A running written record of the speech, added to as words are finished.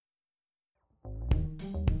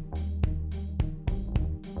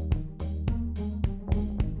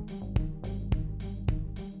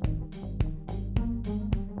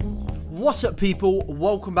What's up, people?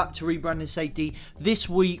 Welcome back to Rebranding Safety. This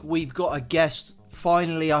week we've got a guest.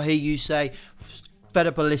 Finally, I hear you say, fed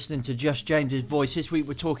up of listening to just James's voice. This week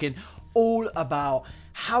we're talking all about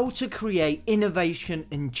how to create innovation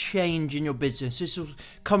and change in your business. This will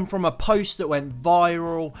come from a post that went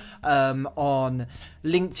viral on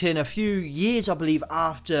LinkedIn a few years, I believe,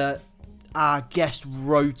 after our guest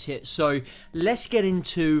wrote it. So let's get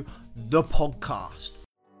into the podcast.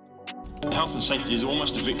 Health and safety is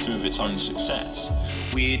almost a victim of its own success.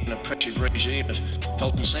 We're in an oppressive regime of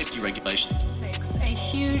health and safety regulations. A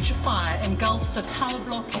huge fire engulfs a tower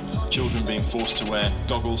block in... Children being forced to wear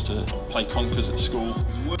goggles to play conkers at school.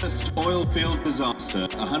 Worst oil field disaster,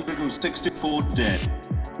 164 dead.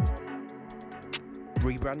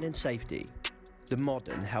 Rebranding Safety, the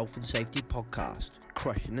modern health and safety podcast,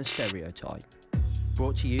 crushing the stereotype.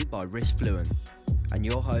 Brought to you by Risk Fluent and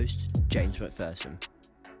your host, James McPherson.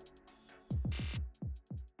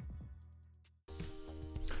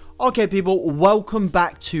 Okay, people, welcome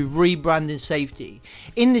back to Rebranding Safety.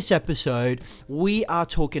 In this episode, we are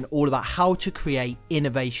talking all about how to create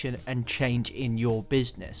innovation and change in your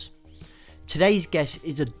business. Today's guest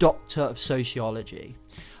is a doctor of sociology,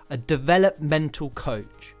 a developmental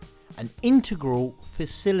coach, an integral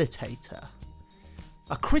facilitator,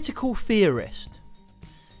 a critical theorist,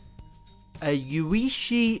 a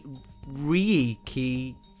Ueshi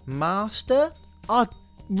Reiki master. I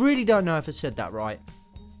really don't know if I said that right.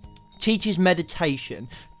 Teaches meditation,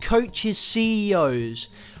 coaches CEOs,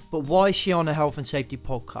 but why is she on a health and safety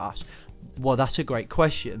podcast? Well, that's a great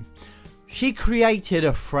question. She created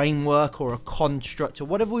a framework or a construct or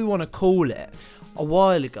whatever we want to call it a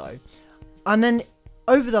while ago, and then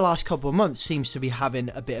over the last couple of months seems to be having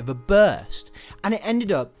a bit of a burst, and it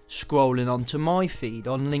ended up scrolling onto my feed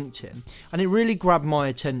on LinkedIn, and it really grabbed my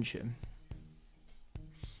attention.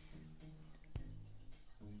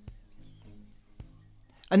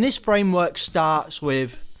 And this framework starts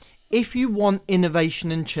with, if you want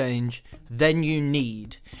innovation and change, then you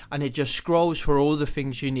need, and it just scrolls for all the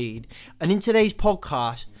things you need. And in today's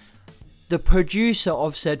podcast, the producer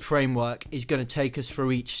of said framework is going to take us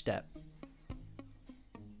through each step.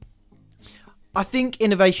 I think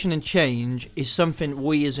innovation and change is something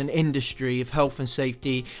we as an industry of health and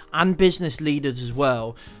safety and business leaders as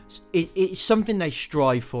well, it's something they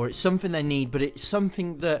strive for, it's something they need, but it's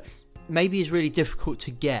something that maybe is really difficult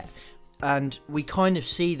to get, and we kind of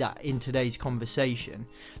see that in today's conversation.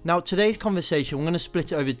 Now, today's conversation, I'm going to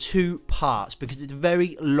split it over two parts because it's a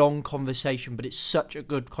very long conversation, but it's such a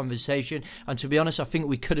good conversation, and to be honest, I think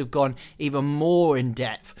we could have gone even more in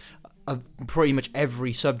depth of pretty much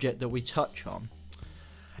every subject that we touch on.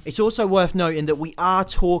 It's also worth noting that we are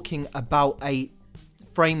talking about a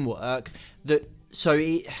framework that,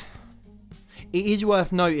 it is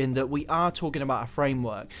worth noting that we are talking about a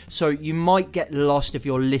framework, so you might get lost if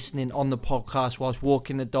you're listening on the podcast whilst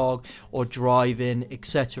walking the dog or driving,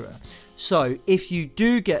 etc. So if you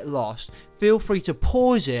do get lost, feel free to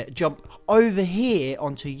pause it, jump over here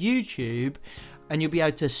onto YouTube, and you'll be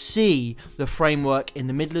able to see the framework in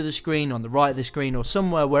the middle of the screen, on the right of the screen, or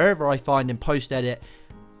somewhere, wherever I find in post-edit,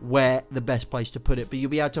 where the best place to put it. But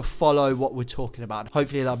you'll be able to follow what we're talking about.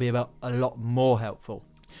 Hopefully that'll be about a lot more helpful.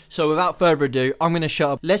 So without further ado, I'm going to shut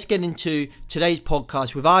up. Let's get into today's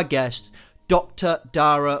podcast with our guest, Dr.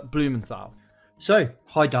 Dara Blumenthal. So,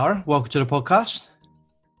 hi Dara, welcome to the podcast.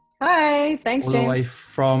 Hi, thanks, All James. the way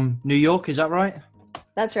from New York, is that right?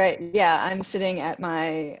 That's right. Yeah, I'm sitting at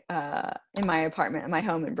my in my apartment, at my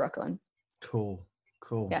home in Brooklyn. Cool.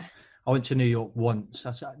 Yeah. I went to New York once.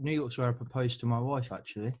 New York's where I proposed to my wife,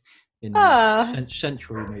 actually, in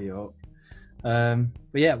central New York.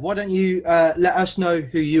 But yeah, why don't you let us know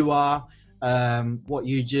who you are, what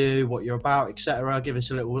you do, what you're about, etc. Give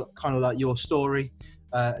us a little kind of like your story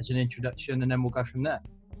as an introduction, and then we'll go from there.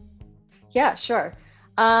 Yeah, sure.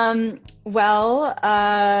 The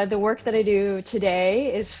work that I do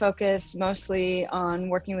today is focused mostly on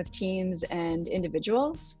working with teams and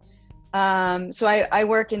individuals. So I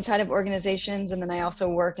work inside of organizations, and then I also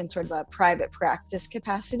work in sort of a private practice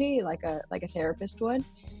capacity, like a therapist would.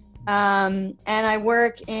 And I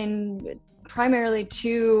work in primarily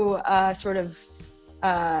two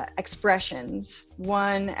expressions.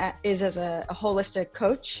 One is as a holistic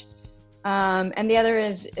coach, and the other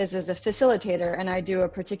is as a facilitator. And I do a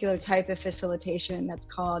particular type of facilitation that's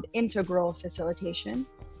called integral facilitation.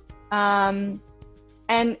 And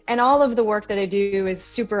all of the work that I do is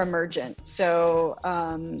super emergent. So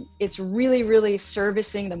it's really, really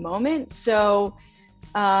servicing the moment. So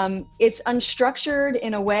it's unstructured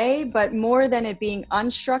in a way, but more than it being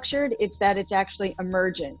unstructured, it's that it's actually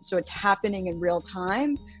emergent. So it's happening in real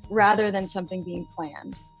time rather than something being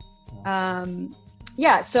planned.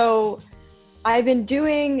 So I've been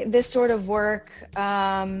doing this sort of work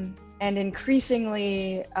and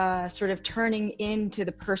increasingly sort of turning into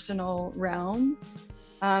the personal realm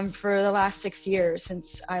for the last 6 years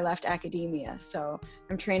since I left academia. So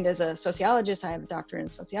I'm trained as a sociologist. I have a doctorate in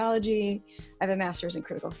sociology. I have a master's in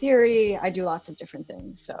critical theory. I do lots of different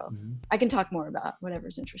things. So I can talk more about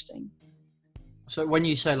whatever's interesting. So when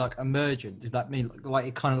you say like emergent, does that mean like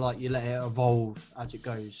it kind of like you let it evolve as it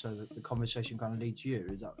goes, so that the conversation kind of leads you?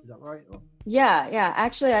 Is that right? Or? Yeah.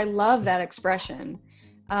 Actually, I love that expression.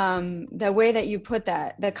 The way that you put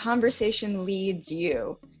that, the conversation leads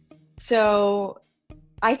you. So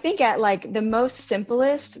I think at like the most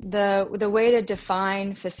simplest, the way to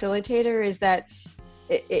define facilitator is that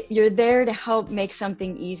you're there to help make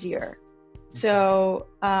something easier. So,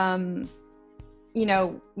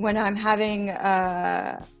 when I'm helping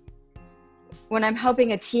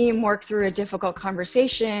a team work through a difficult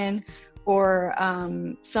conversation or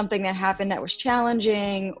something that happened that was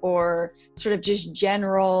challenging or sort of just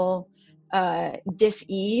general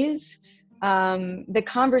dis-ease, the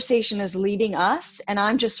conversation is leading us and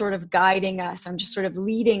I'm just sort of guiding us. I'm just sort of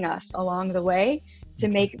leading us along the way to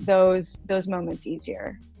make those moments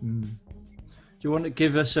easier. Do you want to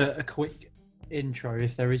give us a quick intro,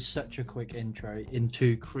 if there is such a quick intro,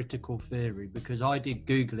 into critical theory? Because I did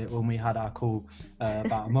Google it when we had our call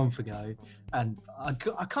about a month ago, and I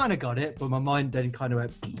kind of got it, but my mind then kind of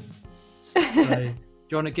went. So, do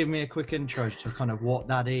you want to give me a quick intro to kind of what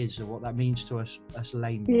that is or what that means to us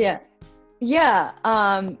laymen?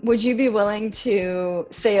 Yeah. Would you be willing to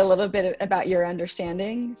say a little bit about your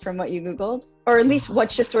understanding from what you Googled, or at least what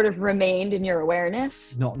just sort of remained in your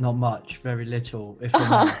awareness? Not much, very little, if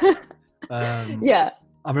I'm Yeah.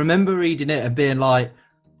 I remember reading it and being like,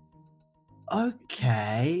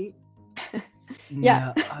 okay.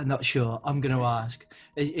 Yeah. No, I'm not sure. I'm going to ask.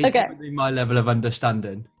 It's Okay. my level of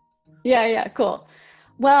understanding. Yeah. Cool.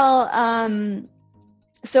 Well,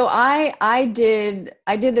 so I did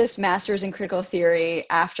this master's in critical theory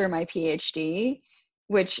after my PhD,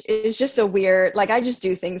 which is just a weird, like I just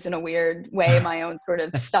do things in a weird way, my own sort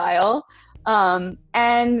of style.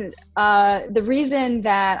 And the reason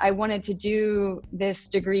that I wanted to do this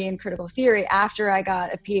degree in critical theory after I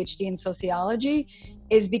got a PhD in sociology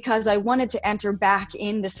is because I wanted to enter back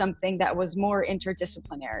into something that was more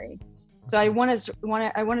interdisciplinary. So I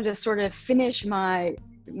wanted to sort of finish my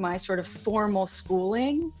sort of formal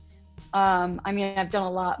schooling. I mean, I've done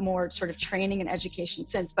a lot more sort of training and education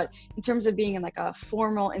since, but in terms of being in like a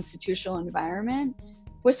formal institutional environment,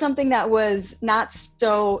 was something that was not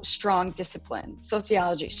so strong discipline.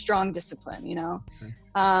 Sociology, strong discipline, Okay.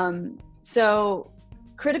 So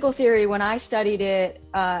critical theory, when I studied it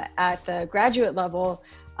at the graduate level,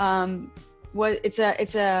 it's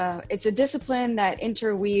a discipline that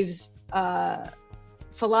interweaves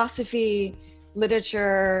philosophy,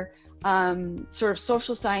 literature, sort of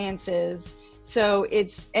social sciences. So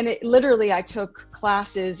literally I took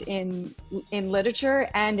classes in literature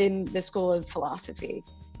and in the School of Philosophy.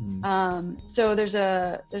 So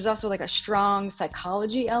there's also like a strong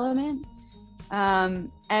psychology element.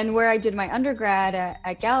 And where I did my undergrad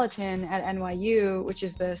at Gallatin at NYU, which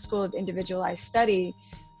is the School of Individualized Study,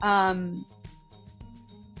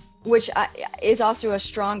 which is also a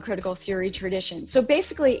strong critical theory tradition. So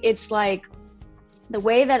basically it's like, the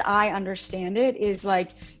way that I understand it is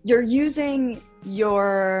like you're using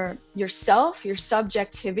yourself, your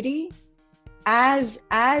subjectivity as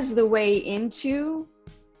the way into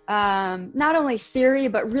not only theory,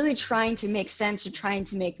 but really trying to make sense or trying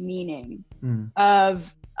to make meaning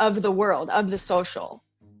of the world, of the social,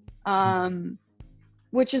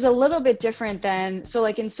 which is a little bit different than, so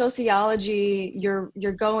like in sociology, you're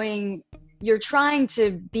trying to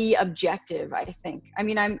be objective, I think. I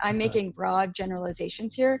mean, I'm making broad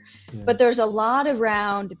generalizations here, but there's a lot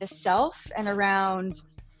around the self and around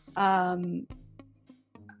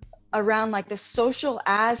like the social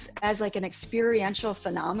as like an experiential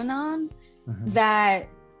phenomenon that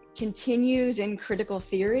continues in critical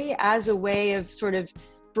theory as a way of sort of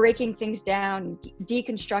breaking things down,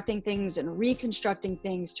 deconstructing things and reconstructing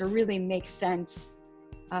things to really make sense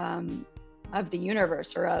of the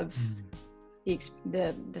universe or of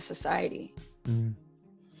the society.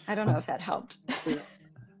 I don't know if that helped.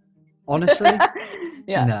 Honestly,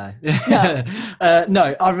 yeah.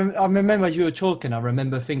 No. I remember as you were talking, I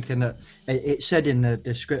remember thinking that it said in the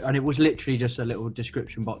description, and it was literally just a little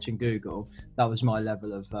description box in Google. That was my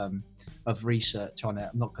level of research on it,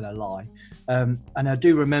 I'm not going to lie. And I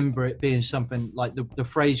do remember it being something like the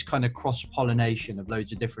phrase kind of cross-pollination of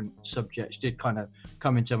loads of different subjects did kind of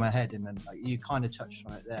come into my head, and then you kind of touched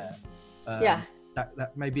on it there.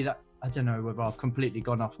 That maybe that I don't know whether I've completely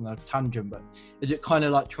gone off on a tangent, but is it kind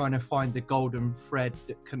of like trying to find the golden thread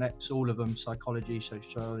that connects all of them, psychology,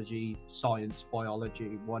 sociology, science,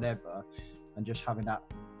 biology, whatever, and just having that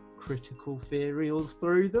critical theory all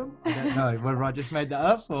through them? I don't know whether I just made that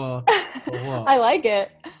up or what. I like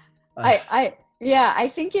it. I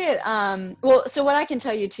think it, well, so what I can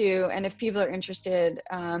tell you too, and if people are interested,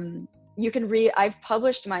 you can read, I've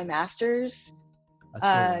published my master's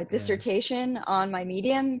dissertation on my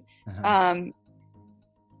Medium. I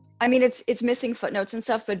mean, it's missing footnotes and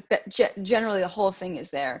stuff, but generally the whole thing is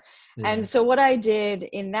there. Yeah. And so what I did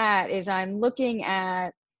in that is I'm looking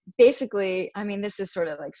at basically, I mean, this is sort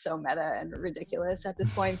of like so meta and ridiculous at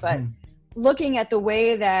this point, but looking at the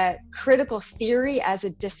way that critical theory as a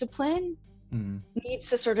discipline needs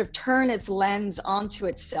to sort of turn its lens onto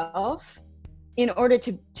itself in order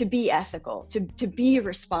to be ethical, to be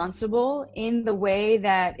responsible in the way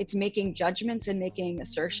that it's making judgments and making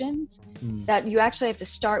assertions, that you actually have to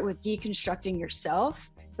start with deconstructing yourself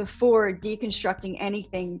before deconstructing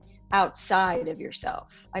anything outside of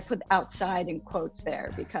yourself. I put outside in quotes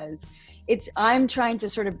there because I'm trying to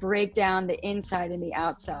sort of break down the inside and the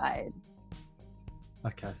outside.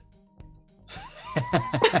 Okay.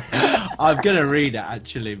 I'm gonna read it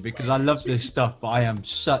actually because I love this stuff, but I am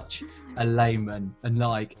such a layman and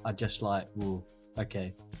like I just like, whoa,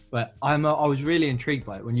 okay. But I was really intrigued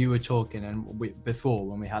by it when you were talking and before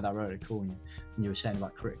when we had our earlier call and you were saying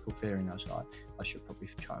about critical theory, and I was like, I should probably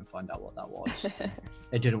try and find out what that was.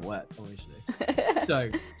 It didn't work, obviously.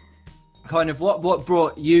 So kind of what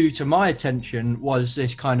brought you to my attention was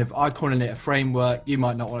this kind of, I calling it a framework, you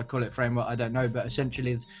might not want to call it a framework, I don't know, but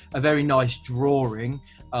essentially a very nice drawing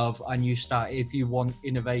of, and you start, if you want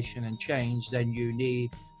innovation and change, then you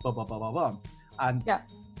need blah blah blah blah blah. And yeah,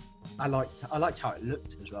 I liked how it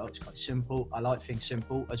looked as well. It's quite simple. I like things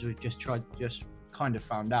simple, as we've just kind of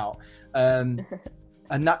found out. And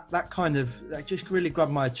that kind of, that just really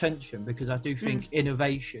grabbed my attention because I do think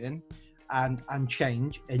innovation and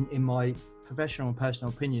change in my professional and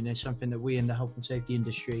personal opinion is something that we in the health and safety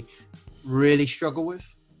industry really struggle with,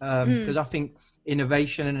 because I think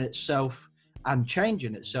innovation in itself and change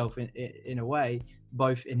in itself in a way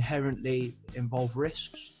both inherently involve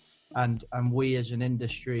risks, and we as an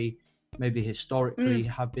industry maybe historically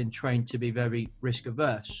have been trained to be very risk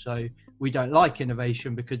averse, so we don't like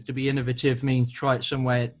innovation because to be innovative means try it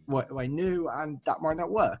somewhere way new, and that might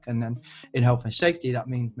not work. And then in health and safety that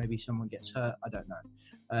means maybe someone gets hurt, I don't know.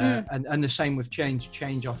 And the same with change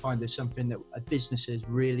I find is something that businesses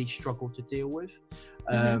really struggle to deal with.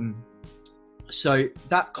 So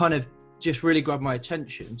that kind of just really grabbed my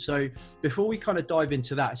attention. So before we kind of dive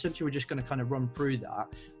into that, essentially we're just going to kind of run through that,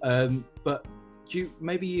 but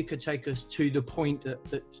maybe you could take us to the point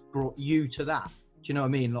that brought you to that. Do you know what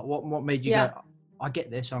I mean? Like what made you go, I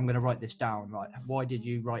get this, I'm going to write this down. Like, why did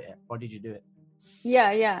you write it? Why did you do it?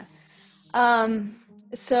 Yeah.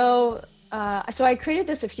 So I created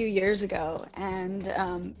this a few years ago,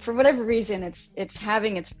 and for whatever reason, it's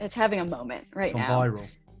having a moment right now. Viral.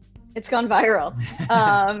 It's gone viral.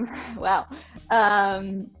 Wow.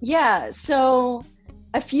 So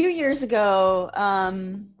a few years ago,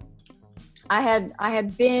 I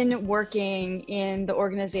had been working in the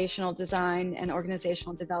organizational design and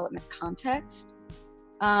organizational development context.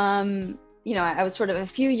 I was sort of a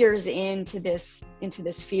few years into this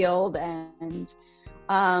field, and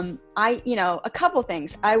a couple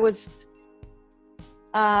things. I was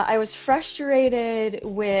frustrated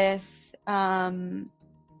with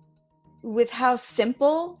how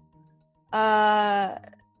simple and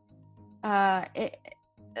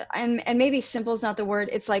maybe simple is not the word.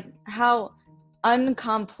 It's like how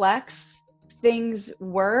uncomplex things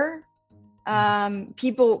were.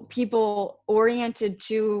 People oriented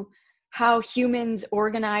to how humans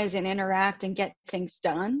organize and interact and get things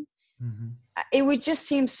done. It would just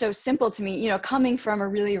seem so simple to me, coming from a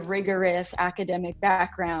really rigorous academic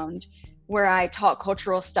background where I taught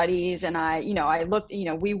cultural studies, and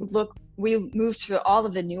we moved through all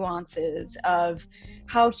of the nuances of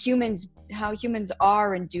how humans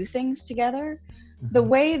are and do things together. The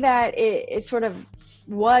way that it sort of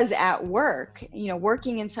was at work,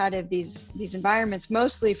 working inside of these environments,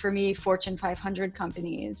 mostly for me, Fortune 500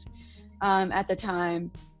 companies at the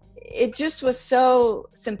time, it just was so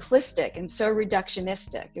simplistic and so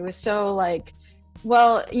reductionistic. It was so like,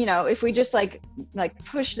 well, if we just like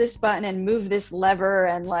push this button and move this lever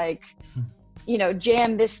and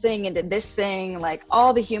jam this thing into this thing, like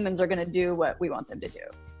all the humans are going to do what we want them to do.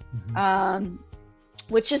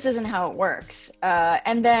 Which just isn't how it works.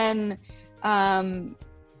 And then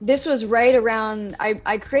this was right around,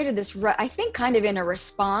 I created this, I think kind of in a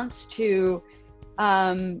response to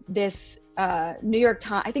this New York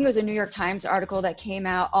Times, I think it was a New York Times article that came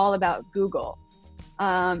out all about Google,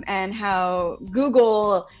 and how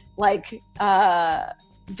Google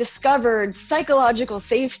discovered psychological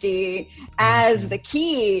safety as the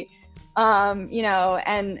key.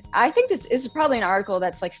 And I think this is probably an article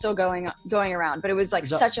that's like still going around, but it was like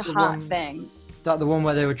such a hot thing. Is that the one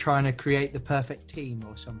where they were trying to create the perfect team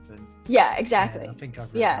or something? Yeah, exactly. Yeah, I think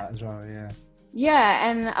I've read that as well. Yeah,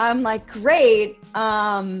 and I'm like, great.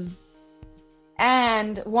 And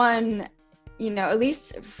one, at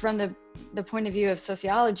least from the point of view of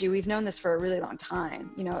sociology, we've known this for a really long time,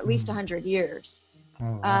 at least 100 years.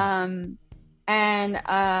 Oh, wow. And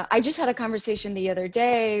I just had a conversation the other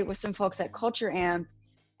day with some folks at Culture Amp,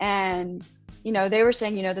 and, they were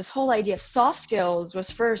saying, this whole idea of soft skills was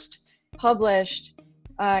first published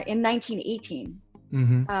in 1918.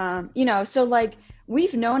 Mm-hmm. So like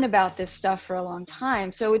we've known about this stuff for a long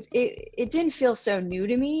time. So it didn't feel so new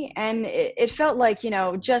to me. And it felt like, it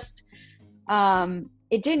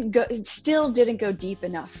still didn't go deep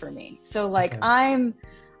enough for me. So like, Okay.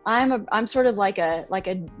 I'm sort of like a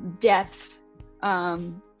depth,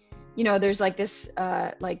 there's like this,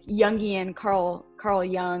 like Jungian Carl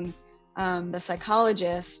Jung, the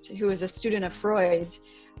psychologist who was a student of Freud's.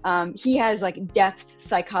 He has like depth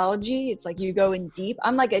psychology. It's like you go in deep.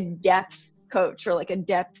 I'm like a depth coach or like a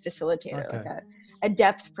depth facilitator, Okay. like a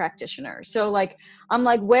depth practitioner. So like, I'm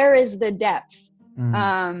like, where is the depth?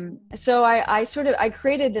 So I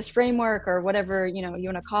created this framework or whatever, you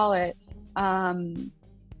want to call it,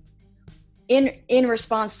 in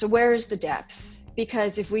response to where is the depth?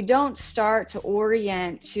 Because if we don't start to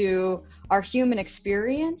orient to our human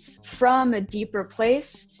experience from a deeper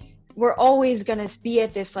place, we're always going to be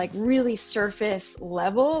at this like really surface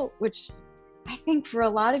level, which I think for a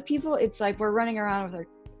lot of people, it's like we're running around with our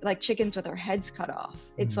like chickens with our heads cut off.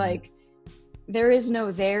 It's like there is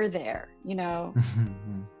no there.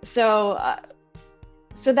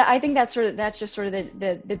 So that I think that's just sort of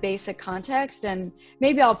the basic context, and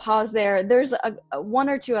maybe I'll pause there. There's one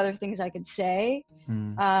or two other things I could say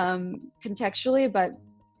contextually, but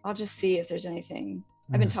I'll just see if there's anything.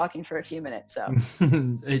 I've been talking for a few minutes, so.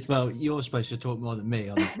 Well, you're supposed to talk more than me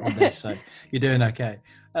on this, so you're doing okay.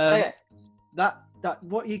 Okay. That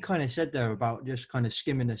what you kind of said there about just kind of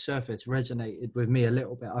skimming the surface resonated with me a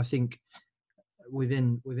little bit. I think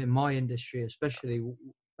within my industry, especially,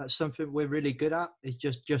 that's something we're really good at, is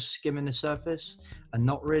just skimming the surface and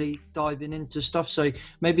not really diving into stuff. So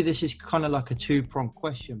maybe this is kind of like a two-pronged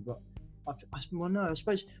question, but I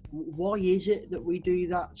suppose, why is it that we do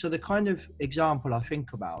that? So the kind of example I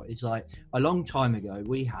think about is like a long time ago,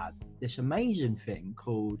 we had this amazing thing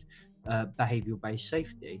called behavioral-based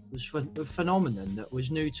safety. It was a phenomenon that was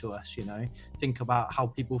new to us, think about how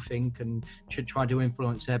people think and try to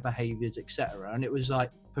influence their behaviors, etc. And it was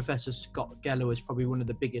like Professor Scott Geller was probably one of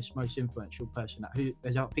the biggest, most influential person who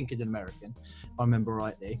is, I think, is an American, if I remember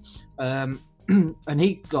rightly. And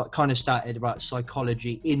he got kind of started about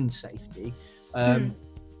psychology in safety. And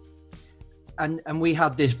we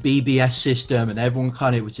had this BBS system, and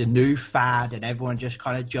everyone it was a new fad, and everyone just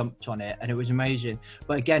kind of jumped on it, and it was amazing.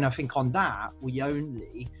 But again, I think on that, we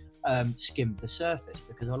only skimmed the surface,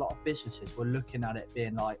 because a lot of businesses were looking at it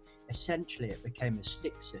being like, essentially it became a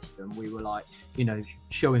stick system. We were like,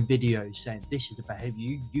 showing videos saying this is a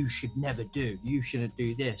behavior you should never do, you shouldn't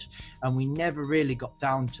do this. And we never really got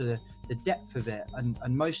down to the depth of it. And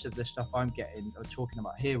most of the stuff I'm getting or talking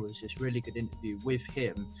about here was this really good interview with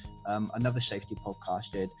him, another safety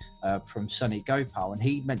podcast did, from Sunny Gopal. And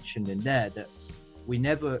he mentioned in there that we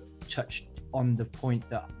never touched on the point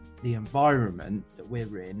that the environment that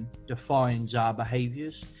we're in defines our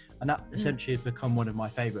behaviors. And that essentially has become one of my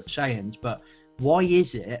favorite sayings. But why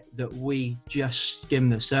is it that we just skim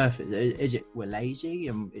the surface? Is it we're lazy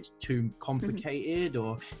and it's too complicated,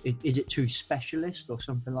 or is it too specialist or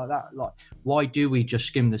something like that? Like, why do we just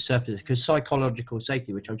skim the surface? Because psychological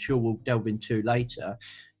safety, which I'm sure we'll delve into later,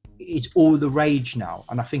 is all the rage now.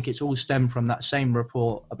 And I think it's all stemmed from that same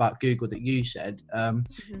report about Google that you said.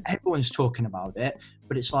 Everyone's talking about it,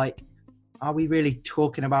 but it's like, are we really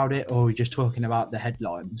talking about it, or are we just talking about the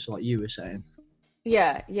headlines like you were saying?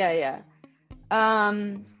 Yeah.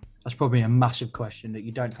 That's probably a massive question that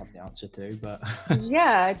you don't have the answer to, but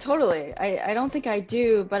yeah, totally. I don't think I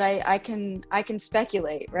do, but I can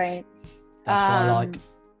speculate, right? That's what I like.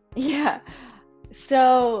 Yeah.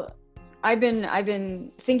 So I've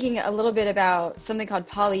been thinking a little bit about something called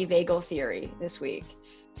polyvagal theory this week.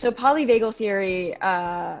 So polyvagal theory,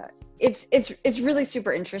 it's really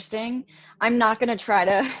super interesting. I'm not going to try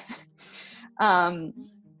to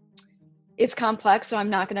it's complex, so I'm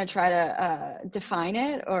not going to try to define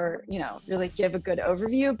it or, really give a good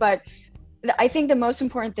overview. But I think the most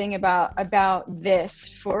important thing about this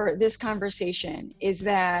for this conversation is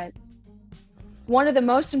that one of the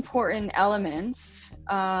most important elements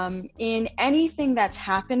in anything that's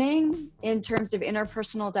happening in terms of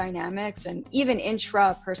interpersonal dynamics and even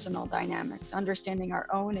intrapersonal dynamics, understanding our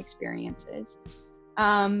own experiences,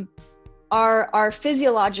 are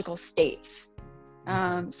physiological states.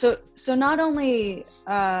 So not only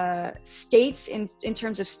states in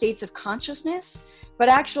terms of states of consciousness, but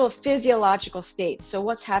actual physiological states. So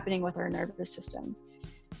what's happening with our nervous system.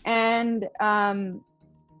 And,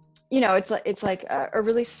 it's like a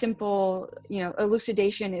really simple,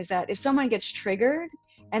 elucidation is that if someone gets triggered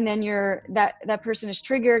and then that person is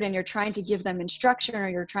triggered and you're trying to give them instruction or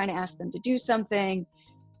you're trying to ask them to do something,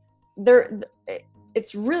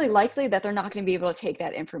 it's really likely that they're not going to be able to take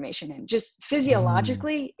that information in. Just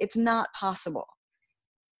physiologically, it's not possible.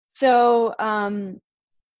 So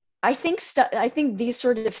I think these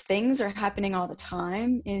sort of things are happening all the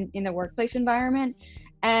time in the workplace environment.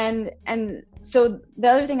 And so the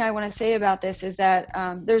other thing I want to say about this is that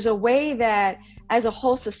there's a way that as a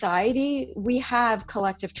whole society, we have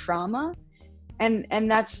collective trauma.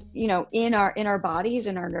 And that's, in our bodies,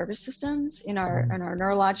 in our nervous systems, in our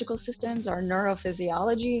neurological systems, our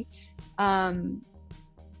neurophysiology,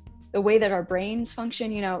 the way that our brains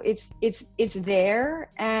function, it's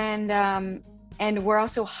there. And we're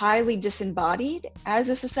also highly disembodied as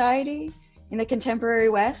a society in the contemporary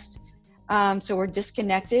West. So we're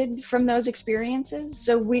disconnected from those experiences.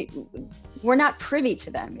 So we're not privy to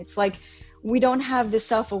them. It's like, we don't have the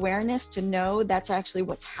self-awareness to know that's actually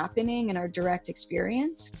what's happening in our direct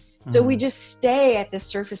experience. So we just stay at the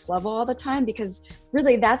surface level all the time, because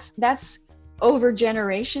really that's over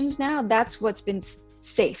generations now, that's what's been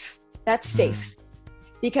safe. That's safe.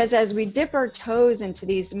 Because as we dip our toes into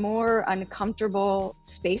these more uncomfortable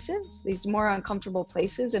spaces, these more uncomfortable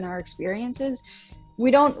places in our experiences,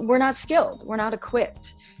 we're not skilled, we're not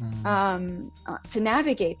equipped to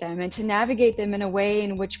navigate them, and to navigate them in a way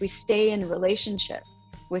in which we stay in relationship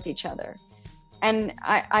with each other. And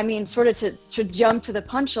I mean, sort of to jump to the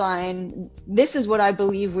punchline, this is what I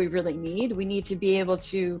believe we really need. We need to be able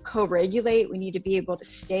to co-regulate. We need to be able to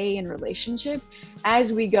stay in relationship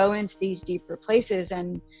as we go into these deeper places.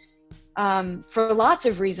 And for lots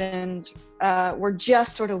of reasons, we're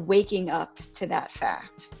just sort of waking up to that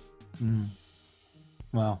fact.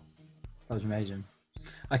 Wow, that was amazing.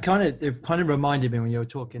 It kind of reminded me when you were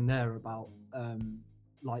talking there about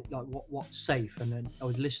like what's safe, and then I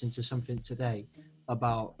was listening to something today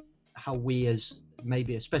about how we, as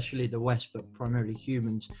maybe especially the West, but primarily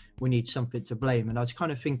humans, we need something to blame. And I was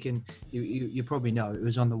kind of thinking, you probably know, it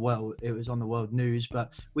was on the world news,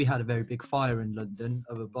 but we had a very big fire in London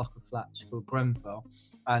of a block of flats called Grenfell,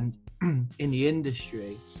 and in the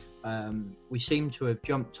industry, we seem to have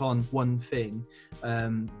jumped on one thing,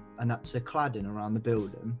 and that's the cladding around the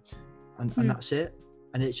building, and that's it.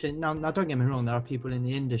 And it's now don't get me wrong, there are people in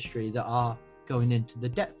the industry that are going into the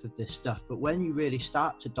depth of this stuff, but when you really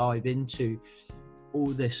start to dive into all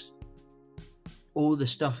the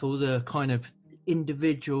stuff, all the kind of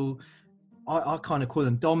individual, I kind of call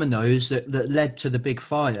them dominoes that led to the big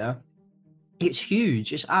fire, it's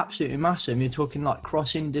huge. It's absolutely massive. You're talking like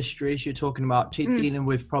cross industries. You're talking about dealing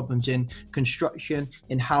with problems in construction,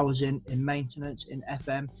 in housing, in maintenance, in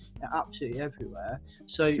FM, absolutely everywhere.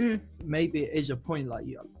 So maybe it is a point, like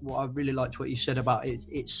what I really liked what you said about it.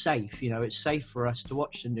 It's safe. It's safe for us to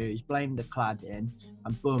watch the news, blame the cladding,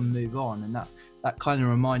 and boom, move on. And that kind of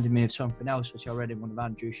reminded me of something else, which I read in one of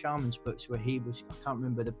Andrew Sharman's books, where I can't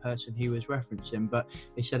remember the person he was referencing, but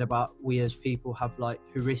he said about we as people have like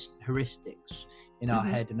heuristics in our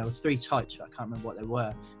head, and there were 3 types, but I can't remember what they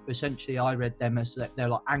were. But essentially I read them as they're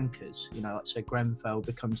like anchors, like so Grenfell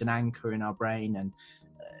becomes an anchor in our brain, and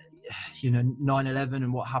 9/11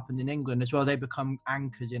 and what happened in England as well, they become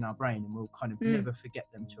anchors in our brain, and we'll kind of never forget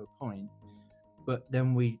them to a point. But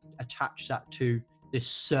then we attach that to this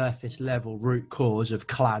surface level root cause of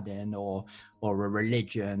cladding or a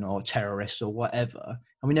religion or terrorists or whatever,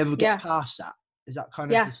 and we never get past that. Is that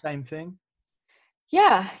kind of the same thing?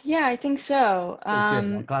 Yeah, I think so.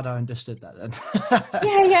 I'm glad I understood that then.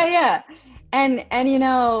 yeah. And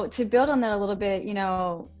to build on that a little bit,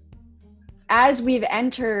 as we've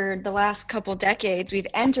entered the last couple decades, we've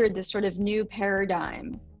entered this sort of new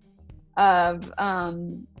paradigm of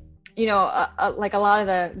like a lot of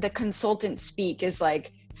the consultant speak is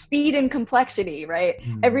like speed and complexity, right?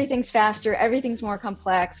 Everything's faster, everything's more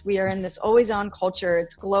complex. We are in this always on culture.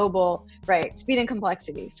 It's global, right? Speed and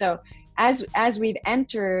complexity. So as we've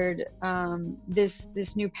entered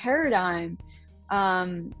this new paradigm,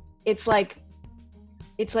 it's like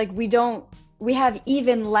we have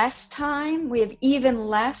even less time, we have even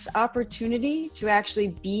less opportunity to actually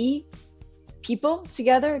be people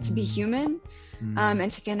together, to be human,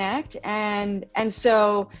 and to connect. And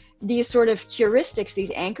so these sort of heuristics,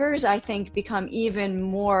 these anchors, I think become even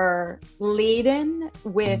more laden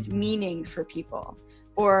with meaning for people,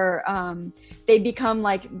 or they become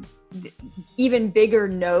like even bigger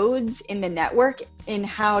nodes in the network in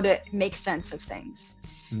how to make sense of things.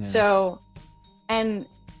 So, and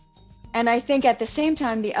I think at the same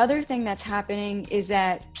time, the other thing that's happening is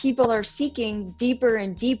that people are seeking deeper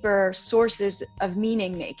and deeper sources of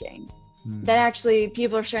meaning making. That actually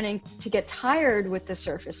people are starting to get tired with the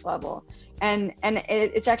surface level, and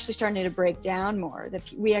it's actually starting to break down more.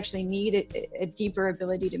 That we actually need a deeper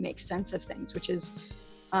ability to make sense of things, which is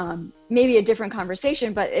maybe a different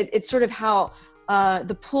conversation, but it's sort of how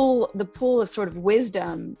the pool of sort of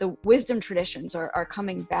wisdom, the wisdom traditions are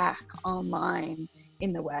coming back online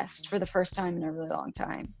in the West for the first time in a really long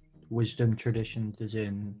time. Wisdom traditions, as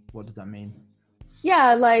in, what does that mean?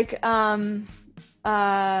 Yeah, like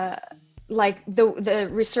the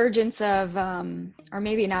resurgence of, or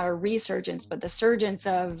maybe not a resurgence, but the surgence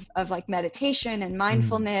of like meditation and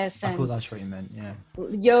mindfulness. I And thought that's what you meant, yeah.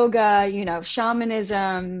 Yoga,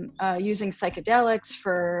 shamanism, using psychedelics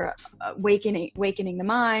for awakening the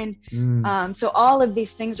mind. So all of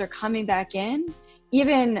these things are coming back in,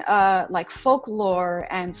 even like folklore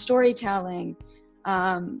and storytelling.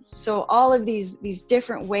 So all of these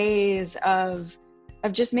different ways of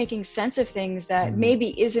just making sense of things that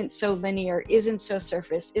maybe isn't so linear, isn't so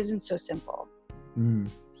surface, isn't so simple.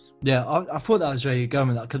 Yeah, I thought that was where you're going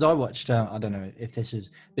with that, because I watched, I don't know if this is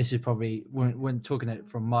probably, when talking it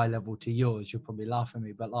from my level to yours, you'll probably laugh at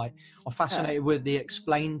me, but like, I'm fascinated with the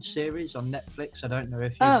Explained series on Netflix. I don't know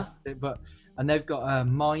if you, and they've got a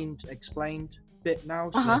Mind Explained bit now.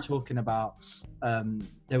 So they're talking about,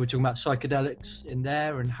 they were talking about psychedelics in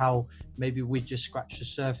there, and how maybe we just scratched the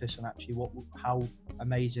surface on actually how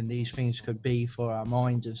amazing these things could be for our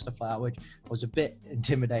minds and stuff like that, which I was a bit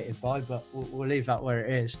intimidated by, but we'll leave that where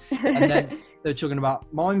it is. And then they were talking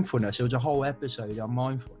about mindfulness. There was a whole episode on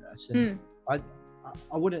mindfulness, and I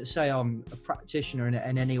wouldn't say I'm a practitioner in it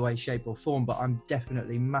in any way, shape or form, but I'm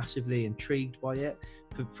definitely massively intrigued by it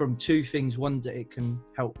from two things. One, that it can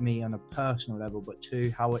help me on a personal level, but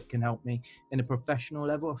two, how it can help me in a professional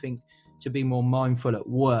level. I think to be more mindful at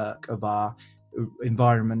work of our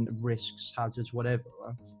environment, risks, hazards, whatever,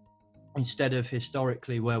 instead of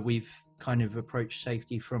historically where we've kind of approached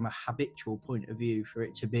safety from a habitual point of view, for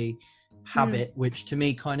it to be habit, which to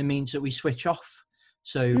me kind of means that we switch off.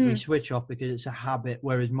 So we switch off because it's a habit,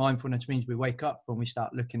 whereas mindfulness means we wake up and we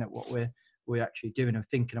start looking at what we're actually doing and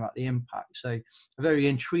thinking about the impact. So I'm very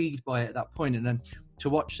intrigued by it at that point. And then to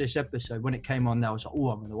watch this episode, when it came on there, I was like, oh,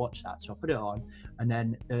 I'm going to watch that. So I put it on. And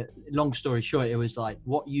then long story short, it was like,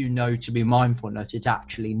 what you know to be mindfulness, it's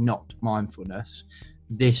actually not mindfulness.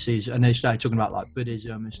 This is, and they started talking about like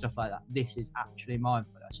Buddhism and stuff like that. This is actually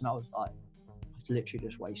mindfulness. And I was like, I've literally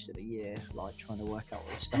just wasted a year like trying to work out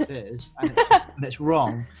what this stuff is, and it's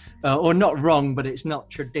wrong, or not wrong, but it's not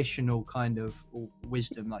traditional kind of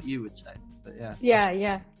wisdom like you would say. But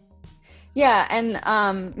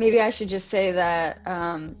and maybe I should just say that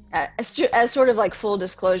as sort of like full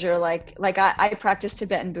disclosure, like I practice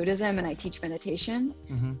Tibetan Buddhism and I teach meditation.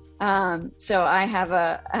 So I have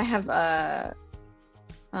a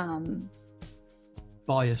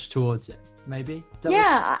bias towards it, maybe.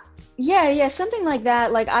 Yeah, something like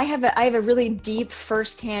that. Like I have a really deep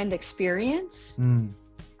firsthand experience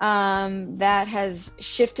that has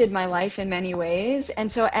shifted my life in many ways,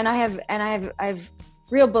 and I have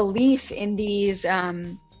real belief in these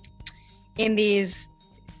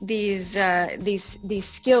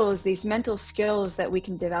skills, these mental skills that we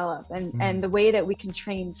can develop, and the way that we can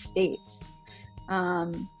train states.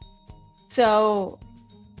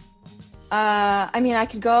 I mean, I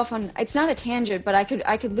could go off on, it's not a tangent, but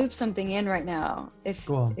I could loop something in right now if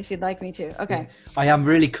you'd like me to. Okay. Yeah. I am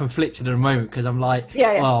really conflicted at the moment because I'm like,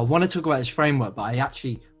 well, I want to talk about this framework, but I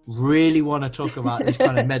actually really want to talk about this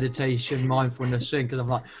kind of meditation, mindfulness thing, because I'm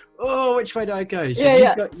like, oh, which way do I go?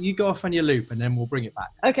 So you go off on your loop and then we'll bring it back.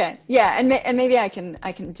 Okay. Yeah. And maybe I can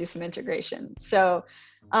do some integration. So,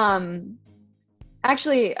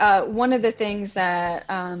 actually, one of the things that,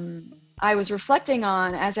 I was reflecting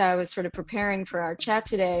on as I was sort of preparing for our chat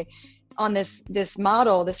today on this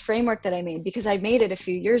model, this framework that I made, because I made it a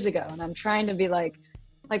few years ago, and I'm trying to be like,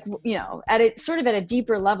 at it sort of at a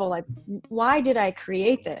deeper level, like, why did I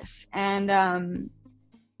create this? And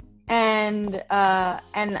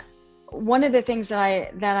one of the things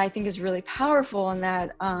that I think is really powerful, and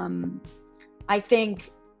that I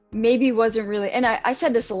think maybe wasn't really, and I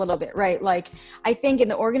said this a little bit, right? Like, I think in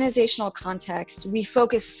the organizational context, we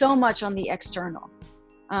focus so much on the external,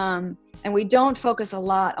 and we don't focus a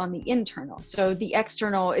lot on the internal. So the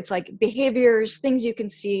external, it's like behaviors, things you can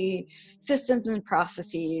see, systems and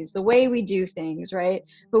processes, the way we do things, right?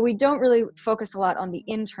 But we don't really focus a lot on the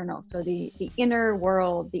internal. So the inner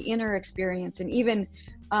world, the inner experience, and even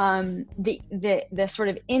the sort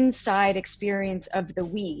of inside experience of the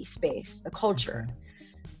we space, the culture.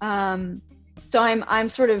 So I'm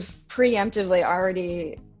sort of preemptively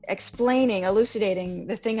already elucidating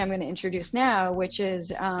the thing I'm going to introduce now, which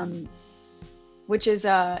is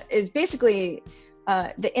basically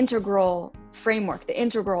the integral framework, the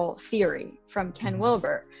integral theory from Ken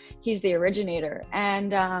Wilber. He's the originator,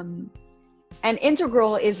 and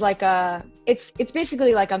integral is like it's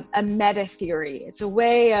basically like a meta theory. It's a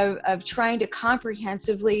way of trying to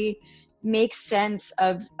comprehensively make sense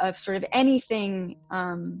of sort of anything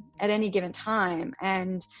at any given time.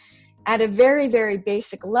 And at a very, very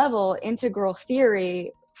basic level, integral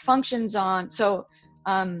theory functions on, so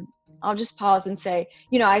I'll just pause and say,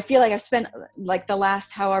 I feel like I've spent like the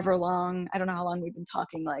last however long, I don't know how long we've been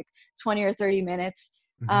talking, like 20 or 30 minutes,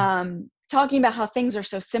 talking about how things are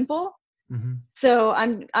so simple. So I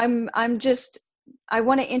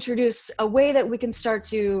want to introduce a way that we can start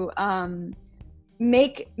to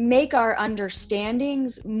make our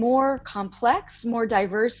understandings more complex, more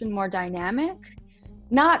diverse, and more dynamic,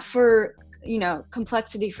 not for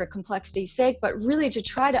complexity for complexity's sake, but really to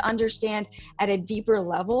try to understand at a deeper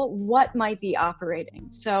level what might be operating.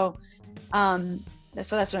 So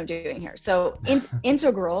that's what I'm doing here. So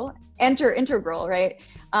integral, right?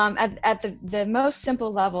 At the most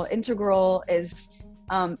simple level, integral is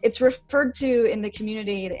it's referred to in the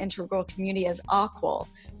community, the integral community, as AQUAL.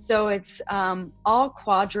 So it's all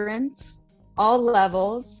quadrants, all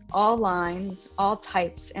levels, all lines, all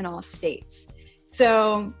types, and all states.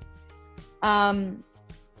 So and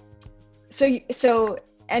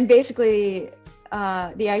basically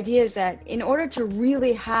the idea is that in order to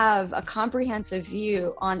really have a comprehensive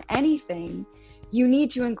view on anything, you need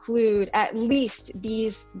to include at least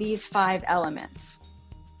these 5 elements.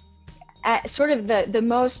 At sort of the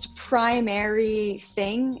most primary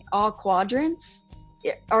thing, all quadrants,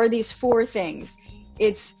 are these 4 things.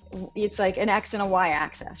 It's like an X and a Y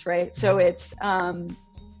axis, right? So it's an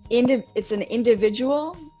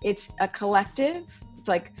individual, it's a collective. It's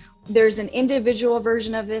like there's an individual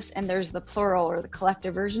version of this, and there's the plural or the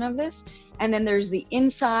collective version of this, and then there's the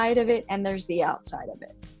inside of it, and there's the outside of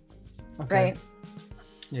it. Okay. Right?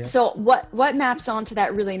 Yeah. So what maps onto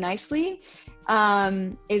that really nicely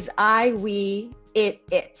is I, we, it,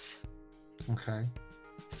 it's. Okay.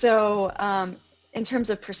 So in terms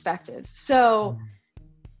of perspective. So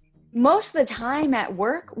most of the time at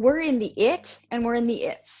work, we're in the it and we're in the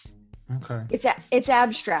its. Okay. It's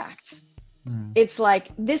abstract. It's like,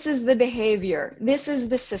 this is the behavior, this is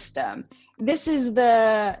the system, these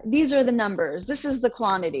are the numbers, this is the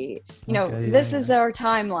quantity, this is our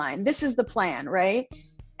timeline, this is the plan, right?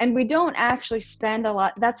 And we don't actually spend a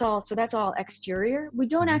lot, that's all exterior. We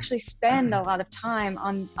don't actually spend a lot of time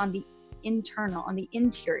on the internal, on the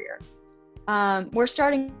interior. We're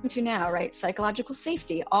starting to now, right? Psychological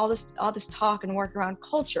safety, all this talk and work around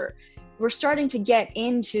culture. We're starting to get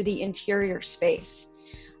into the interior space,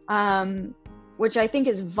 which I think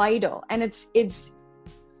is vital. And it's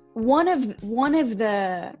one of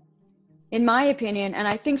the, in my opinion, and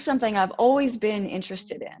I think something I've always been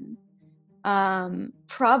interested in,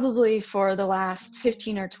 probably for the last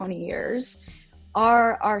 15 or 20 years,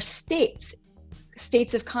 are states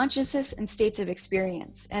of consciousness and states of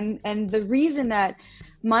experience. And the reason that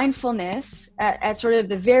mindfulness at sort of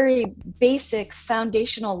the very basic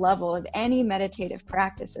foundational level of any meditative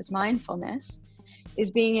practice is mindfulness,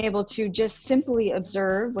 is being able to just simply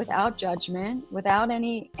observe without judgment, without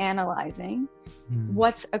any analyzing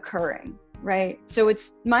what's occurring, right? So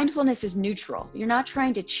mindfulness is neutral. You're not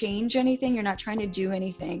trying to change anything. You're not trying to do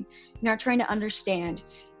anything. You're not trying to understand.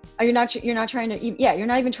 You're not even trying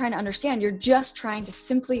to understand. You're just trying to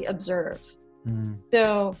simply observe.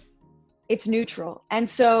 So it's neutral. And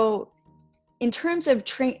so in terms of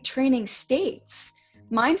training states,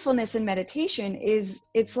 mindfulness and meditation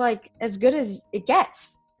it's like as good as it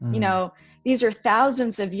gets. These are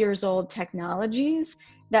thousands of years old technologies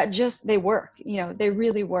that they work, they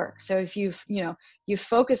really work. So if you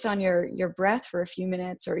focus on your breath for a few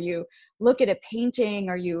minutes, or you look at a painting,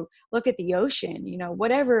 or you look at the ocean,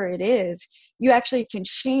 whatever it is, you actually can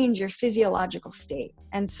change your physiological state.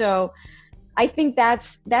 And so I think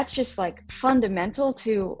that's just like fundamental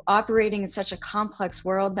to operating in such a complex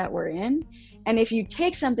world that we're in. And if you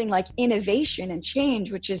take something like innovation and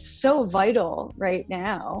change, which is so vital right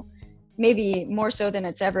now, maybe more so than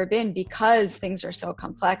it's ever been, because things are so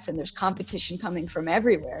complex and there's competition coming from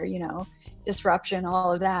everywhere, you know, disruption,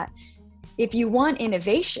 all of that. If you want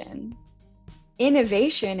innovation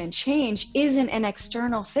and change isn't an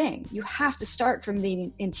external thing. You have to start from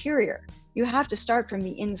the interior. You have to start from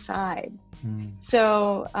the inside.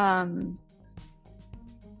 So,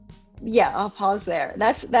 yeah, I'll pause there.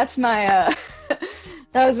 That's my,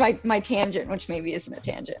 that was my tangent, which maybe isn't a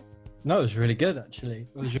tangent. No, it was really good, actually.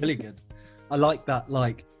 It was really good. I like that,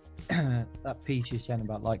 like, that piece you said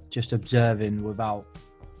about, like, just observing without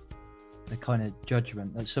the kind of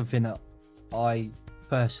judgment. That's something that I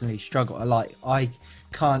personally struggle. I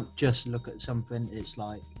can't just look at something. It's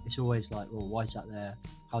like, it's always like, well, why is that there?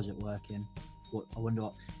 How's it working? I wonder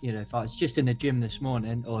what, you know, if I was just in the gym this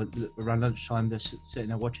morning or around lunchtime, just sitting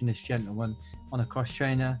there watching this gentleman on a cross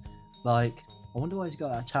trainer, like, I wonder why he's got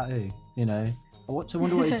that tattoo, you know? I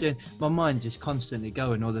wonder what he's doing. My mind just constantly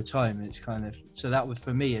going all the time. It's kind of, so that would,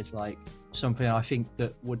 for me, is like something I think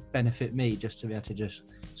that would benefit me, just to be able to just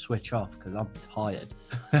switch off, because I'm tired.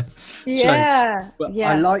 Yeah.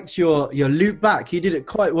 I liked your loop back. You did it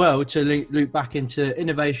quite well to loop back into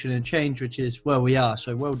innovation and change, which is where we are.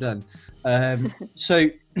 So well done. So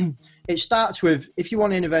it starts with, if you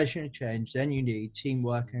want innovation and change, then you need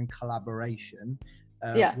teamwork and collaboration,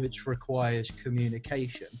 which requires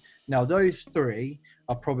communication. Now, those three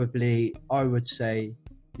are probably, I would say,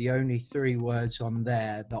 the only three words on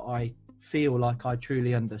there that I feel like I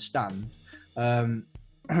truly understand.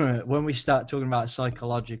 When we start talking about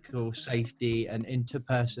psychological safety and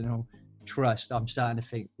interpersonal trust, I'm starting to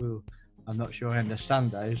think, well, I'm not sure I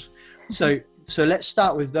understand those. So let's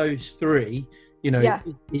start with those three. You know,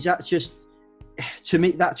 is that just, to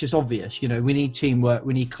me, that's just obvious. You know, we need teamwork,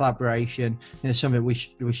 we need collaboration. You know, something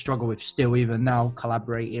we struggle with still, even now,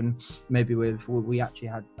 collaborating. Maybe we actually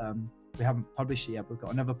had, we haven't published it yet, we've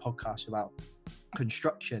got another podcast about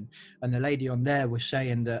construction, and the lady on there was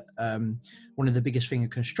saying that one of the biggest things the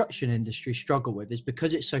construction industry struggle with is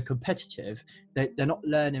because it's so competitive, they're not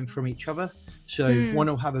learning from each other. So one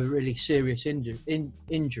will have a really serious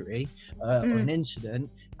injury or an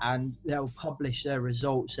incident, and they'll publish their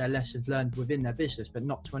results, their lessons learned within their business, but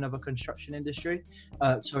not to another construction industry,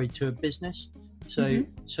 to a business. So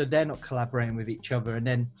they're not collaborating with each other. And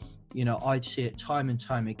then, you know, I see it time and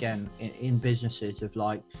time again in businesses of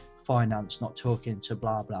like finance not talking to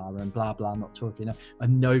blah blah, and blah blah not talking,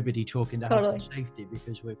 and nobody talking to health and safety,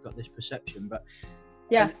 because we've got this perception. But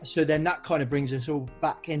so then that kind of brings us all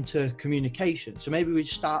back into communication. So maybe we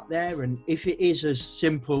start there, and if it is as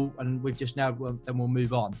simple, and we've just now, then we'll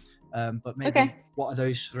move on. But maybe what are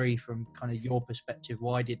those three from kind of your perspective?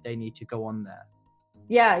 Why did they need to go on there?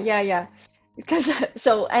 Yeah. Because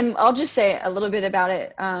and I'll just say a little bit about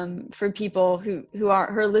it for people who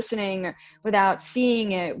are listening without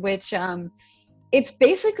seeing it, which it's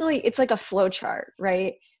basically, it's like a flow chart,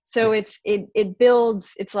 right? So it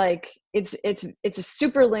builds, it's like it's a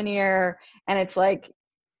super linear, and it's like,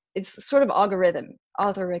 it's sort of algorithmic,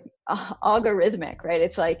 right?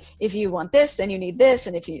 It's like, if you want this, then you need this,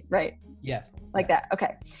 and if you that.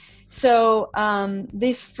 Okay. So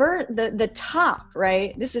the top,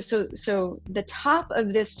 right? This is so the top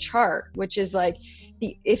of this chart, which is like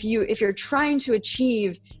if you're trying to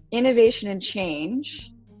achieve innovation and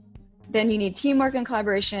change, then you need teamwork and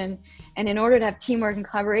collaboration. And in order to have teamwork and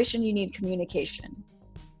collaboration, you need communication.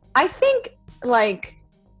 I think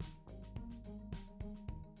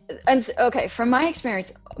from my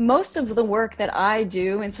experience, most of the work that I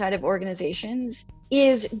do inside of organizations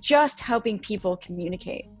is just helping people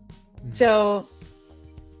communicate. So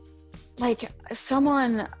like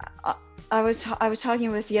someone I was talking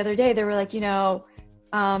with the other day, they were like, you know,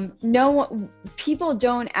 people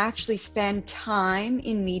don't actually spend time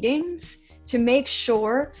in meetings to make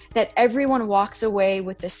sure that everyone walks away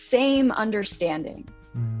with the same understanding,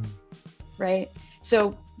 right?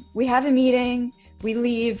 So we have a meeting, we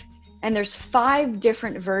leave, and there's 5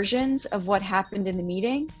 different versions of what happened in the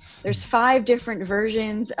meeting. There's 5 different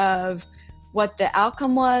versions of what the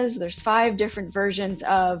outcome was. There's 5 different versions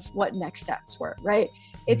of what next steps were, right?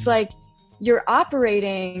 It's like you're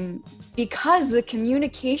operating, because the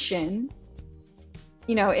communication,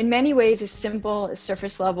 you know, in many ways is simple, is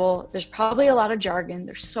surface level. There's probably a lot of jargon.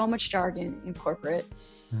 There's so much jargon in corporate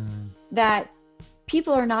that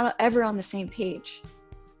people are not ever on the same page.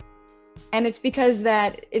 And it's because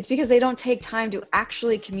they don't take time to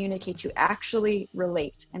actually communicate, to actually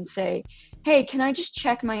relate and say, hey, can I just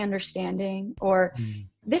check my understanding? Or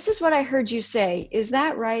this is what I heard you say. Is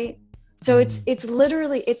that right? So it's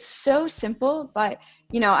literally, it's so simple, but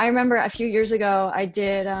I remember a few years ago, I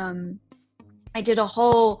did a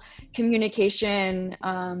whole communication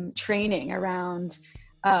training around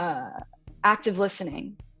active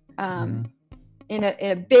listening in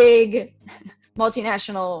a big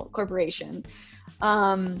multinational corporation.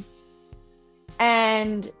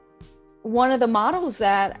 And one of the models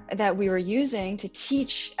that we were using to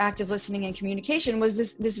teach active listening and communication was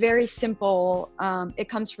this very simple, it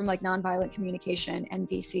comes from like nonviolent communication,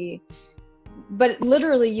 NVC, but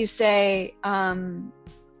literally you say,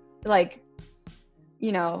 like,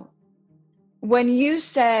 when you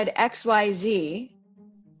said XYZ,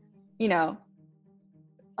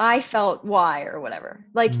 I felt Y or whatever.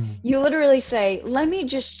 Like you literally say, let me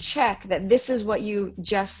just check that this is what you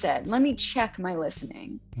just said. Let me check my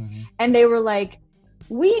listening. And they were like,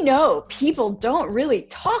 we know people don't really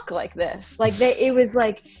talk like this. Like it was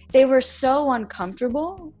like, they were so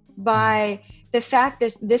uncomfortable by the fact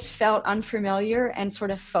that this felt unfamiliar and sort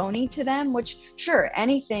of phony to them, which sure,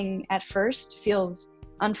 anything at first feels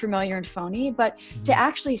unfamiliar and phony, but to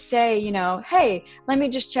actually say, hey, let me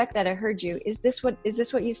just check that I heard you. Is this what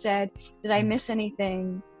you said? Did I miss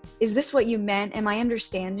anything? Is this what you meant? Am I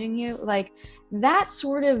understanding you? Like that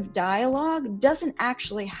sort of dialogue doesn't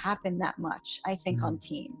actually happen that much, I think, on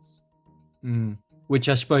Teams. Which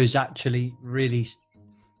I suppose actually really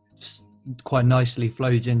quite nicely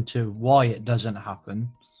flows into why it doesn't happen,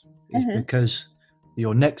 is because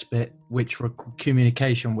your next bit,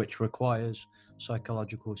 communication, which requires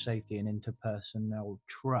psychological safety and interpersonal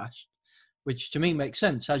trust, which to me makes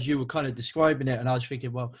sense as you were kind of describing it. And I was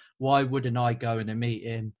thinking, well, why wouldn't I go in a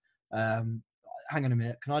meeting? Hang on a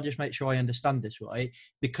minute, can I just make sure I understand this right?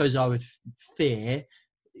 Because I would fear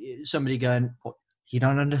somebody going, what, you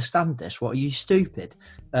don't understand this? What, are you stupid?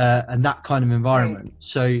 And that kind of environment. Right.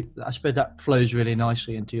 So I suppose that flows really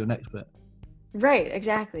nicely into your next bit. Right,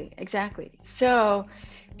 exactly. So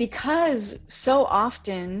because so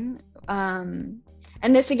often, and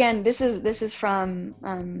this is from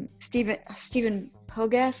Stephen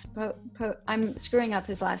Pogas. I'm screwing up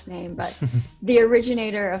his last name, but the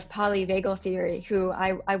originator of polyvagal theory, who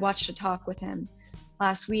I watched a talk with him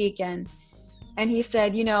last week, and he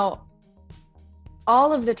said,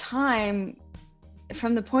 all of the time,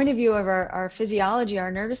 from the point of view of our physiology,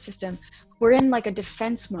 our nervous system, we're in like a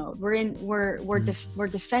defense mode. We're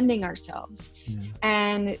defending ourselves.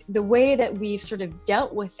 And the way that we've sort of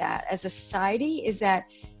dealt with that as a society is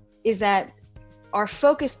that our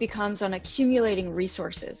focus becomes on accumulating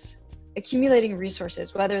resources,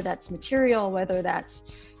 whether that's material, whether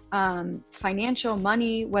that's financial,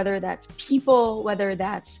 money, whether that's people, whether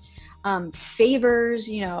that's favors,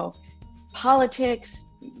 politics.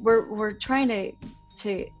 We're trying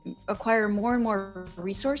to acquire more and more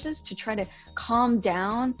resources to try to calm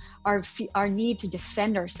down our need to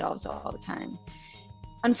defend ourselves all the time.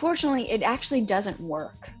 Unfortunately, it actually doesn't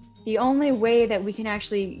work. The only way that we can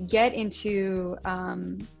actually get into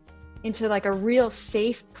like a real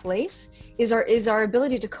safe place is our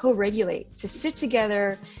ability to co-regulate, to sit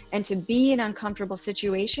together and to be in uncomfortable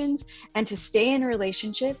situations and to stay in a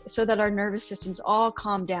relationship so that our nervous systems all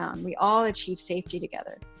calm down. We all achieve safety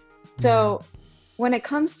together. So when it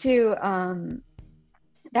comes to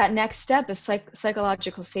that next step of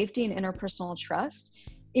psychological safety and interpersonal trust,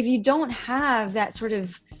 if you don't have that sort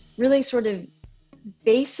of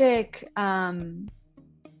basic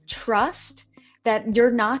trust that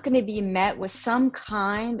you're not going to be met with some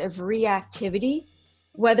kind of reactivity,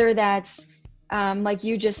 whether that's like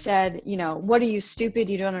you just said, what are you, stupid,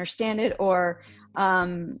 you don't understand it, or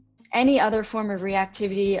any other form of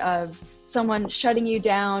reactivity of someone shutting you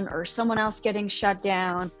down or someone else getting shut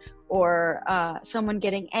down or someone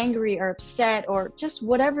getting angry or upset or just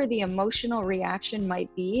whatever the emotional reaction might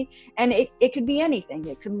be. And it could be anything.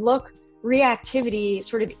 It could look, reactivity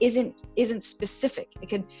sort of isn't specific.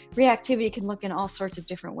 Reactivity can look in all sorts of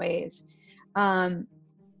different ways.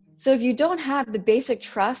 So if you don't have the basic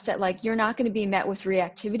trust that like you're not going to be met with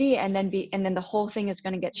reactivity and then the whole thing is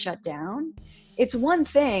going to get shut down. It's one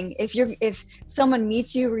thing if someone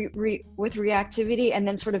meets you with reactivity and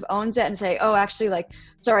then sort of owns it and say, oh, actually, like,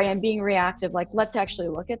 sorry, I'm being reactive. Like, let's actually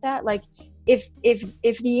look at that. Like, if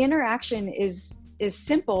the interaction is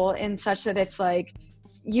simple in such that it's like,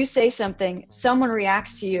 you say something, someone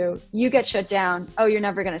reacts to you, you get shut down. Oh, you're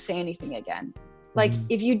never going to say anything again. Like,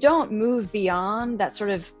 if you don't move beyond that sort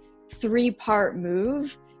of 3-part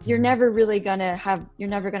move, you're never going to have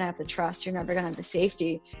the trust. You're never going to have the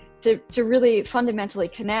safety to really fundamentally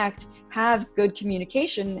connect, have good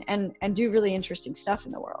communication, and do really interesting stuff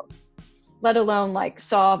in the world, let alone like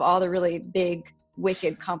solve all the really big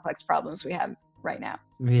wicked complex problems we have right now.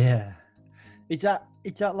 Yeah. Is that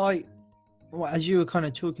like, well, as you were kind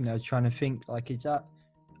of talking, I was trying to think, like, is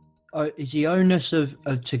the onus of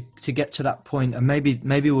to get to that point, and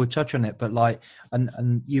maybe we'll touch on it, but like,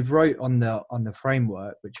 and you've wrote on the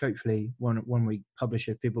framework, which hopefully when we publish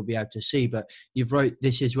it, people will be able to see, but you've wrote,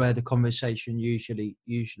 this is where the conversation usually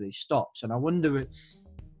stops. And I wonder,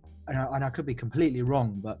 and I could be completely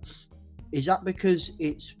wrong, but is that because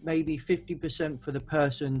it's maybe 50% for the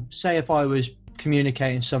person, say if I was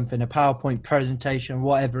communicating something, a PowerPoint presentation,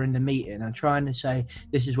 whatever, in the meeting, and trying to say,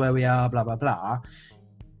 this is where we are, blah, blah, blah.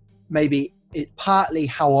 Maybe it's partly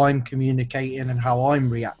how I'm communicating and how I'm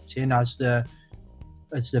reacting as the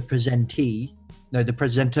presenter,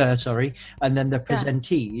 sorry. And then the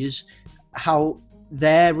presentees, how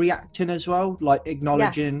they're reacting as well, like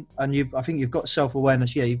acknowledging, and I think you've got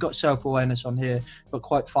self-awareness. Yeah, you've got self-awareness on here, but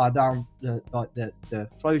quite far down the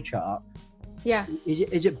flow chart. Yeah.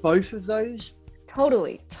 Is it both of those?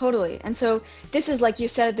 Totally. And so this is, like you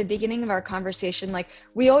said at the beginning of our conversation, like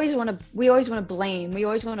we always want to blame, we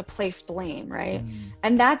always want to place blame, right?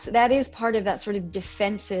 And that is part of that sort of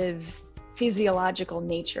defensive physiological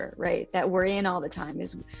nature, right, that we're in all the time,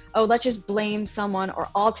 is, oh, let's just blame someone, or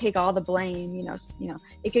I'll take all the blame, you know,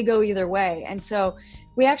 it could go either way. And so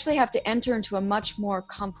we actually have to enter into a much more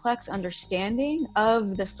complex understanding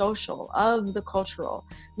of the social, of the cultural,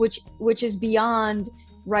 which is beyond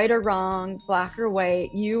right or wrong, black or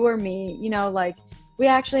white, you or me, you know, like we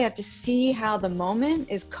actually have to see how the moment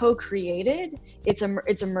is co-created. It's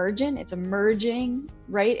emergent, it's emerging,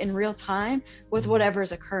 right, in real time with whatever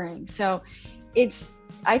is occurring. So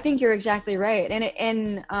I think you're exactly right.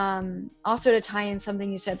 And also to tie in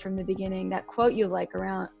something you said from the beginning, that quote you liked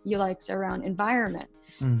around environment.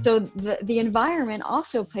 So the environment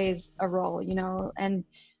also plays a role, you know, and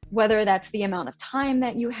whether that's the amount of time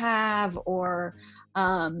that you have, or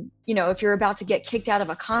you know, if you're about to get kicked out of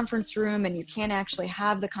a conference room and you can't actually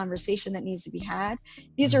have the conversation that needs to be had,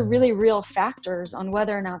 these are really real factors on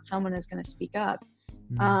whether or not someone is going to speak up.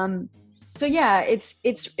 So yeah,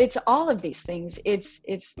 it's all of these things.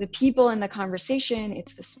 It's the people in the conversation,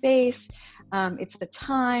 it's the space, it's the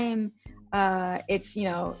time, it's, you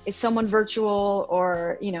know, is someone virtual,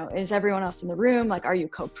 or, you know, is everyone else in the room? Like, are you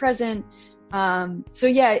co-present? So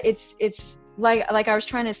yeah, it's like I was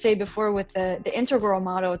trying to say before with the integral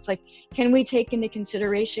model, it's like, can we take into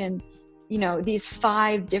consideration, you know, these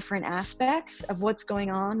 5 different aspects of what's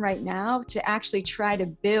going on right now to actually try to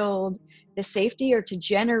build the safety, or to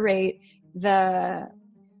generate the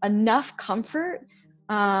enough comfort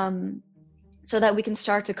so that we can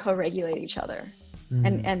start to co-regulate each other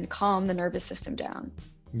and calm the nervous system down.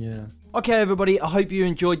 Yeah. Okay, everybody, I hope you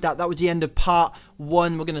enjoyed that. That was the end of part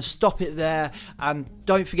 1. We're going to stop it there. And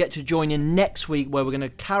don't forget to join in next week, where we're going to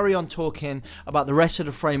carry on talking about the rest of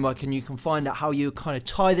the framework, and you can find out how you kind of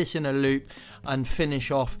tie this in a loop and finish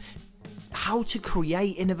off how to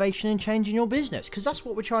create innovation and change in your business, because that's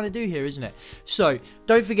what we're trying to do here, isn't it? So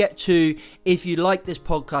don't forget to, if you like this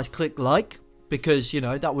podcast, click like, because, you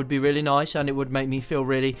know, that would be really nice, and it would make me feel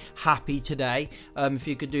really happy today if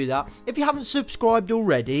you could do that. If you haven't subscribed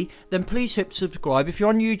already, then please hit subscribe. If you're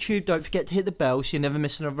on YouTube, don't forget to hit the bell so you never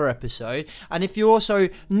miss another episode. And if you're also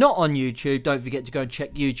not on YouTube, don't forget to go and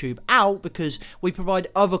check YouTube out, because we provide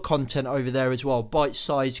other content over there as well,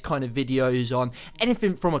 bite-sized kind of videos on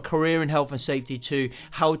anything from a career in health and safety to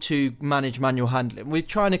how to manage manual handling. We're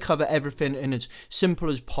trying to cover everything in as simple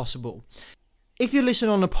as possible. If you listen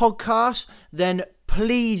on a podcast, then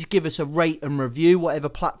please give us a rate and review, whatever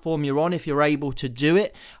platform you're on, if you're able to do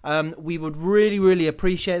it. We would really, really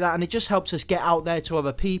appreciate that. And it just helps us get out there to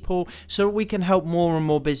other people so we can help more and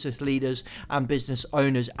more business leaders and business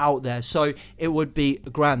owners out there. So it would be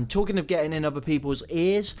grand. Talking of getting in other people's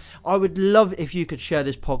ears, I would love if you could share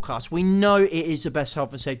this podcast. We know it is the best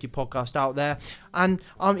health and safety podcast out there. And,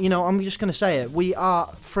 you know, I'm just going to say it. We are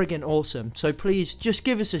friggin' awesome. So please just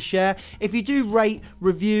give us a share. If you do rate,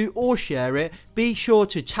 review, or share it, be sure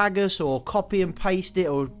to tag us or copy and paste it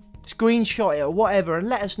or screenshot it or whatever, and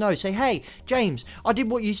let us know. Say, hey, James, I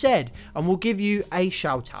did what you said, and we'll give you a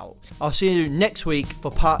shout out. I'll see you next week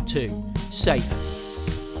for part 2. Safe.